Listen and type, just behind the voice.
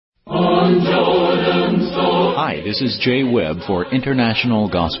Hi, this is Jay Webb for International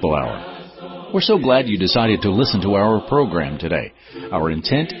Gospel Hour. We're so glad you decided to listen to our program today. Our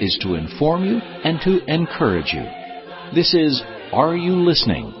intent is to inform you and to encourage you. This is Are You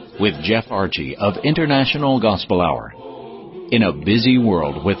Listening? With Jeff Archie of International Gospel Hour. In a busy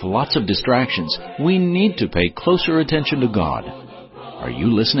world with lots of distractions, we need to pay closer attention to God. Are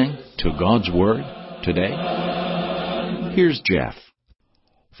you listening to God's Word today? Here's Jeff.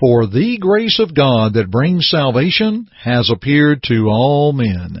 For the grace of God that brings salvation has appeared to all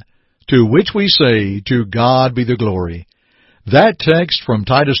men, to which we say, to God be the glory. That text from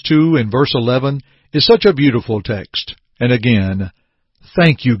Titus 2 and verse 11 is such a beautiful text. And again,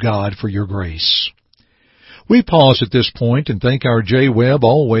 thank you, God, for your grace. We pause at this point and thank our Jay Webb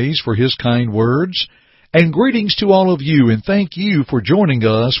always for his kind words. And greetings to all of you, and thank you for joining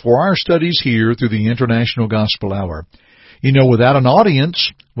us for our studies here through the International Gospel Hour. You know, without an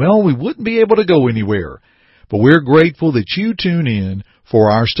audience, well, we wouldn't be able to go anywhere. But we're grateful that you tune in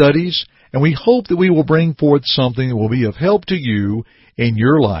for our studies, and we hope that we will bring forth something that will be of help to you in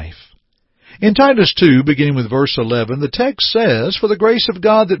your life. In Titus 2, beginning with verse 11, the text says, For the grace of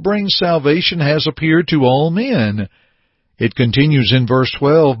God that brings salvation has appeared to all men. It continues in verse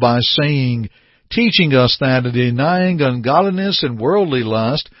 12 by saying, teaching us that in denying ungodliness and worldly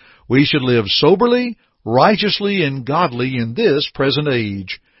lust, we should live soberly, righteously, and godly in this present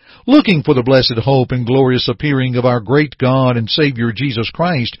age, looking for the blessed hope and glorious appearing of our great God and Savior Jesus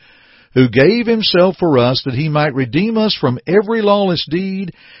Christ, who gave himself for us that he might redeem us from every lawless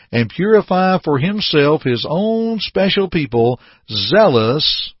deed and purify for himself his own special people,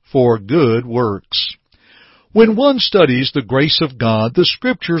 zealous for good works. When one studies the grace of God, the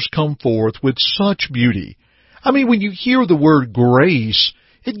Scriptures come forth with such beauty. I mean, when you hear the word grace,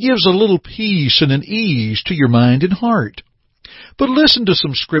 it gives a little peace and an ease to your mind and heart. But listen to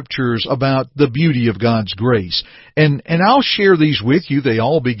some scriptures about the beauty of God's grace. And I'll share these with you. They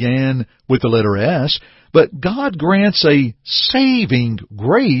all began with the letter S. But God grants a saving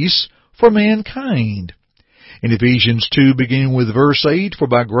grace for mankind. In Ephesians 2, beginning with verse 8, For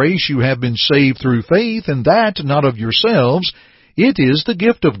by grace you have been saved through faith, and that not of yourselves. It is the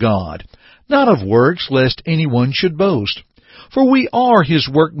gift of God, not of works, lest anyone should boast. For we are his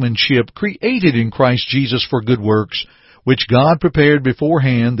workmanship, created in Christ Jesus for good works, which God prepared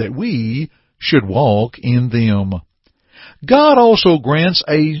beforehand that we should walk in them. God also grants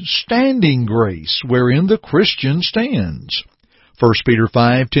a standing grace wherein the Christian stands. 1 Peter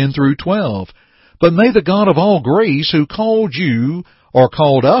 5:10 through 12. But may the God of all grace, who called you, or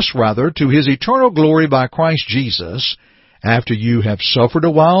called us rather, to his eternal glory by Christ Jesus, after you have suffered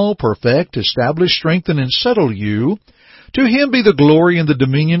a while, perfect, establish, strengthen, and settle you, to him be the glory and the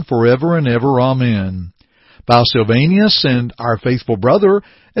dominion forever and ever. Amen. By Silvanus and our faithful brother,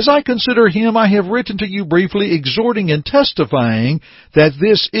 as I consider him, I have written to you briefly, exhorting and testifying that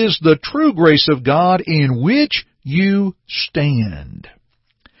this is the true grace of God in which you stand.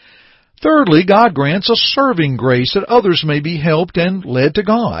 Thirdly, God grants a serving grace that others may be helped and led to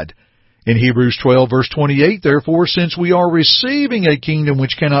God. In Hebrews 12, verse 28, Therefore, since we are receiving a kingdom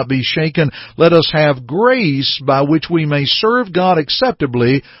which cannot be shaken, let us have grace by which we may serve God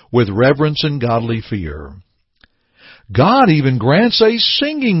acceptably with reverence and godly fear. God even grants a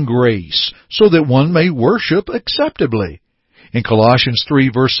singing grace so that one may worship acceptably. In Colossians 3,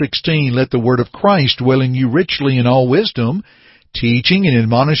 verse 16, Let the word of Christ dwell in you richly in all wisdom, teaching and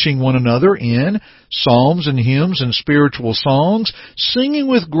admonishing one another in psalms and hymns and spiritual songs, singing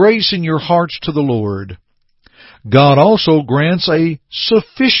with grace in your hearts to the Lord. God also grants a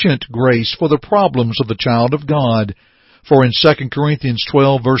sufficient grace for the problems of the child of God. For in 2 Corinthians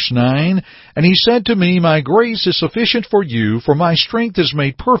 12, verse 9, And he said to me, My grace is sufficient for you, for my strength is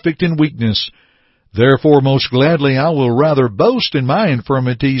made perfect in weakness. Therefore most gladly I will rather boast in my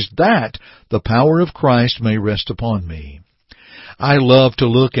infirmities, that the power of Christ may rest upon me. I love to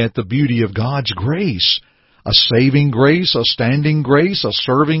look at the beauty of God's grace. A saving grace, a standing grace, a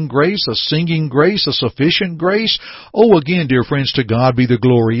serving grace, a singing grace, a sufficient grace. Oh, again, dear friends, to God be the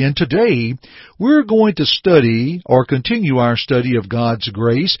glory. And today, we're going to study or continue our study of God's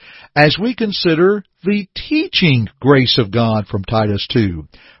grace as we consider the teaching grace of God from Titus 2.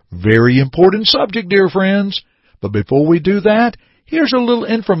 Very important subject, dear friends. But before we do that, here's a little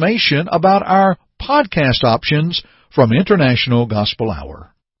information about our podcast options from International Gospel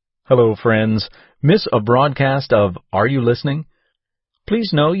Hour. Hello, friends. Miss a broadcast of Are You Listening? Please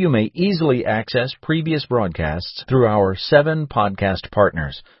know you may easily access previous broadcasts through our 7 podcast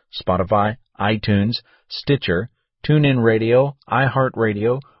partners: Spotify, iTunes, Stitcher, TuneIn Radio,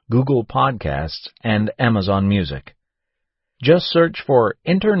 iHeartRadio, Google Podcasts, and Amazon Music. Just search for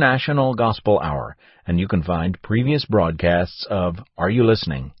International Gospel Hour, and you can find previous broadcasts of Are You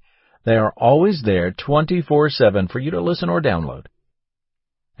Listening? They are always there 24/7 for you to listen or download.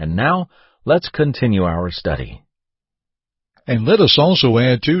 And now, let's continue our study. And let us also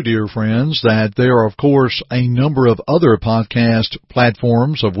add, too, dear friends, that there are, of course, a number of other podcast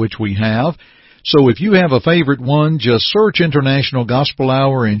platforms of which we have. So if you have a favorite one, just search International Gospel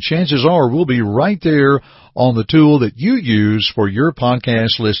Hour, and chances are we'll be right there on the tool that you use for your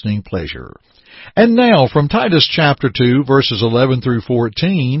podcast listening pleasure. And now, from Titus chapter 2, verses 11 through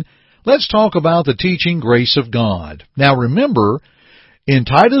 14, let's talk about the teaching grace of God. Now remember, in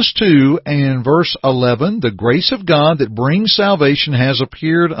Titus 2 and verse 11, the grace of God that brings salvation has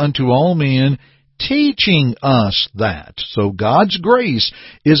appeared unto all men, teaching us that. So God's grace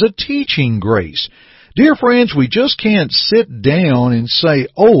is a teaching grace. Dear friends, we just can't sit down and say,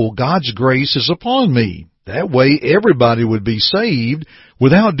 oh, God's grace is upon me. That way everybody would be saved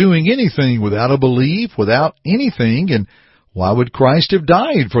without doing anything, without a belief, without anything. And why would Christ have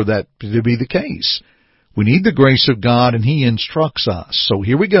died for that to be the case? We need the grace of God, and He instructs us. So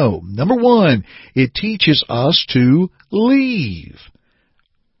here we go. Number one, it teaches us to leave.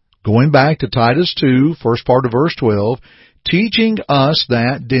 Going back to Titus 2, first part of verse 12, teaching us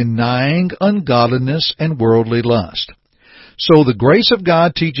that denying ungodliness and worldly lust. So the grace of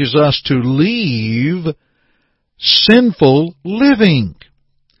God teaches us to leave sinful living.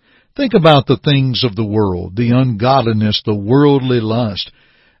 Think about the things of the world, the ungodliness, the worldly lust.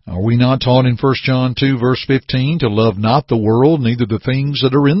 Are we not taught in 1 John 2, verse 15, to love not the world, neither the things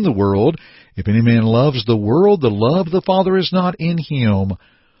that are in the world? If any man loves the world, the love of the Father is not in him.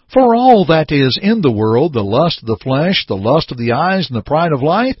 For all that is in the world, the lust of the flesh, the lust of the eyes, and the pride of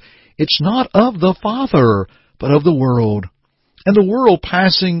life, it's not of the Father, but of the world. And the world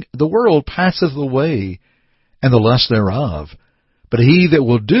passeth away, and the lust thereof. But he that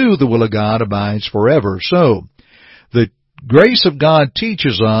will do the will of God abides forever. So, the grace of God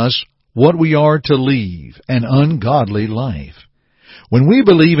teaches us what we are to leave, an ungodly life. When we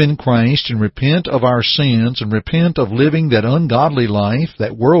believe in Christ and repent of our sins and repent of living that ungodly life,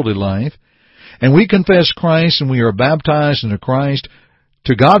 that worldly life, and we confess Christ and we are baptized into Christ,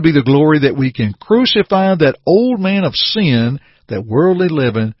 to God be the glory that we can crucify that old man of sin, that worldly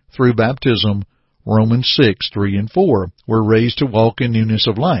living, through baptism. Romans 6, 3 and 4. We're raised to walk in newness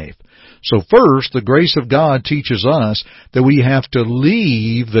of life. So first, the grace of God teaches us that we have to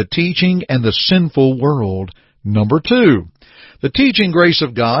leave the teaching and the sinful world. Number two, the teaching grace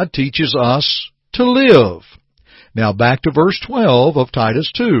of God teaches us to live. Now back to verse 12 of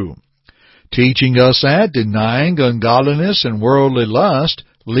Titus 2. Teaching us that, denying ungodliness and worldly lust,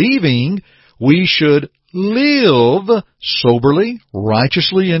 leaving, we should live soberly,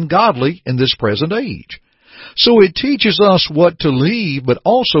 righteously, and godly in this present age. So it teaches us what to leave, but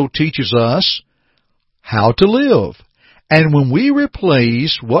also teaches us how to live. And when we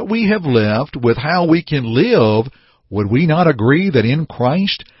replace what we have left with how we can live, would we not agree that in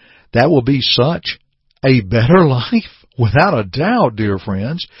Christ that will be such a better life? Without a doubt, dear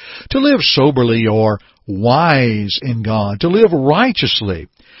friends. To live soberly or wise in God, to live righteously.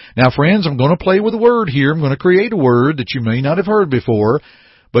 Now, friends, I'm going to play with a word here. I'm going to create a word that you may not have heard before.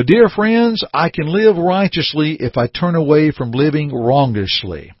 But, dear friends, I can live righteously if I turn away from living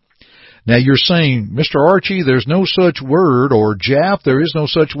wrongously. Now, you're saying, Mr. Archie, there's no such word, or Jap, there is no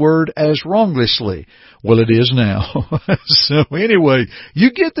such word as wrongously. Well, it is now. So anyway,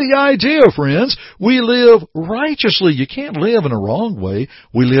 you get the idea, friends. We live righteously. You can't live in a wrong way.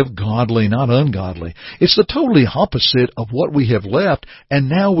 We live godly, not ungodly. It's the totally opposite of what we have left, and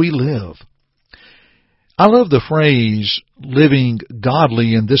now we live. I love the phrase, living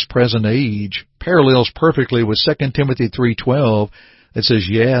godly in this present age, parallels perfectly with 2 Timothy 3:12, that says,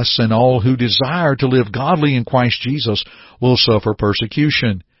 yes, and all who desire to live godly in Christ Jesus will suffer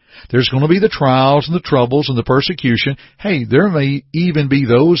persecution. There's going to be the trials and the troubles and the persecution. Hey, there may even be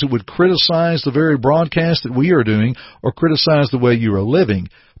those that would criticize the very broadcast that we are doing or criticize the way you are living.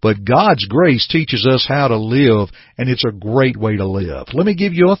 But God's grace teaches us how to live, and it's a great way to live. Let me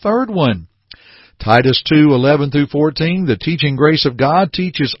give you a third one. Titus 2:11 through 14, the teaching grace of God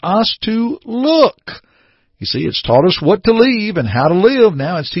teaches us to look. You see, it's taught us what to leave and how to live.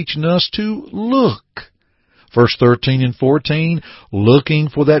 Now it's teaching us to look. Verse 13 and 14, looking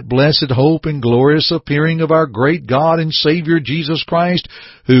for that blessed hope and glorious appearing of our great God and Savior Jesus Christ,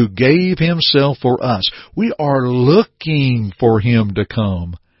 who gave Himself for us. We are looking for Him to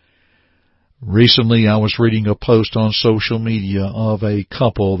come. Recently I was reading a post on social media of a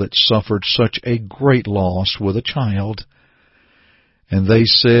couple that suffered such a great loss with a child. And they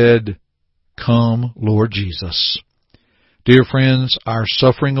said, come, Lord Jesus. Dear friends, our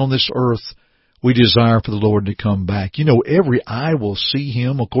suffering on this earth, we desire for the Lord to come back. You know, every eye will see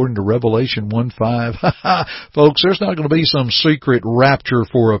Him according to Revelation 1:5. Folks, there's not going to be some secret rapture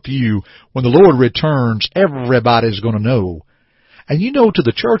for a few. When the Lord returns, everybody's going to know. And you know, to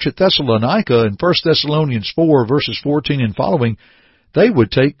the church at Thessalonica in 1 Thessalonians 4, verses 14 and following, they would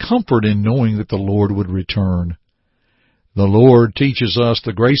take comfort in knowing that the Lord would return. The Lord teaches us,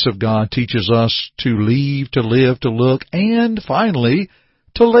 the grace of God teaches us to leave, to live, to look, and finally,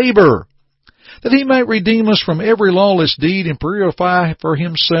 to labor, that He might redeem us from every lawless deed and purify for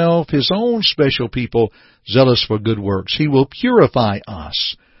Himself His own special people, zealous for good works. He will purify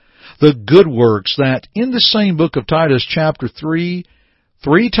us. The good works that in the same book of Titus chapter 3,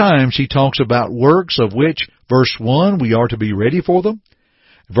 3 times he talks about works of which, verse 1, we are to be ready for them,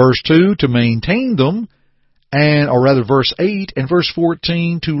 verse 2, to maintain them, or rather verse 8 and verse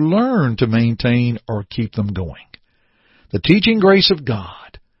 14, to learn to maintain or keep them going. The teaching grace of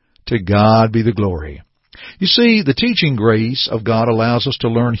God, to God be the glory. You see, the teaching grace of God allows us to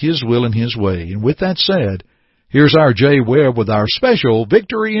learn His will and His way. And with that said, here's our Jay Webb with our special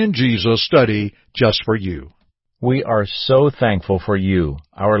Victory in Jesus study just for you. We are so thankful for you,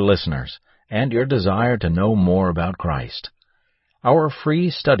 our listeners, and your desire to know more about Christ. Our free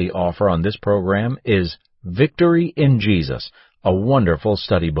study offer on this program is Victory in Jesus, a wonderful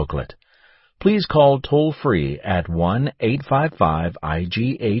study booklet. Please call toll-free at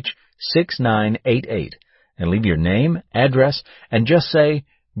 1-855-IGH-6988 and leave your name, address, and just say,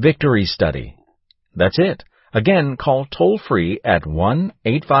 Victory Study. That's it. Again, call toll-free at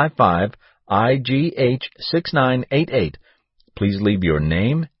 1-855-IGH-6988. Please leave your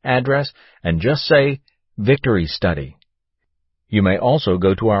name, address, and just say, Victory Study. You may also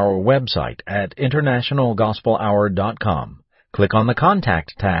go to our website at internationalgospelhour.com. Click on the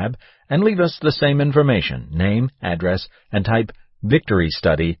Contact tab and leave us the same information, name, address, and type Victory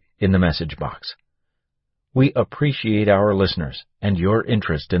Study in the message box. We appreciate our listeners and your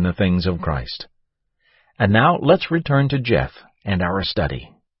interest in the things of Christ. And now let's return to Jeff and our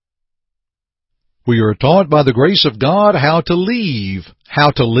study. We are taught by the grace of God how to leave,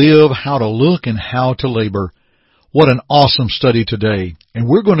 how to live, how to look, and how to labor. What an awesome study today. And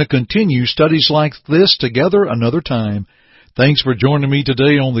we're going to continue studies like this together another time. Thanks for joining me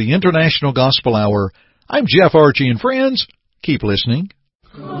today on the International Gospel Hour. I'm Jeff Archie, and friends, keep listening.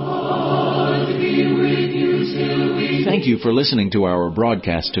 Thank you for listening to our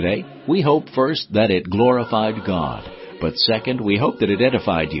broadcast today. We hope first that it glorified God, but second, we hope that it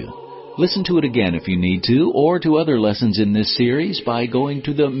edified you. Listen to it again if you need to, or to other lessons in this series by going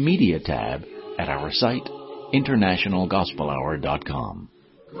to the Media tab at our site, internationalgospelhour.com.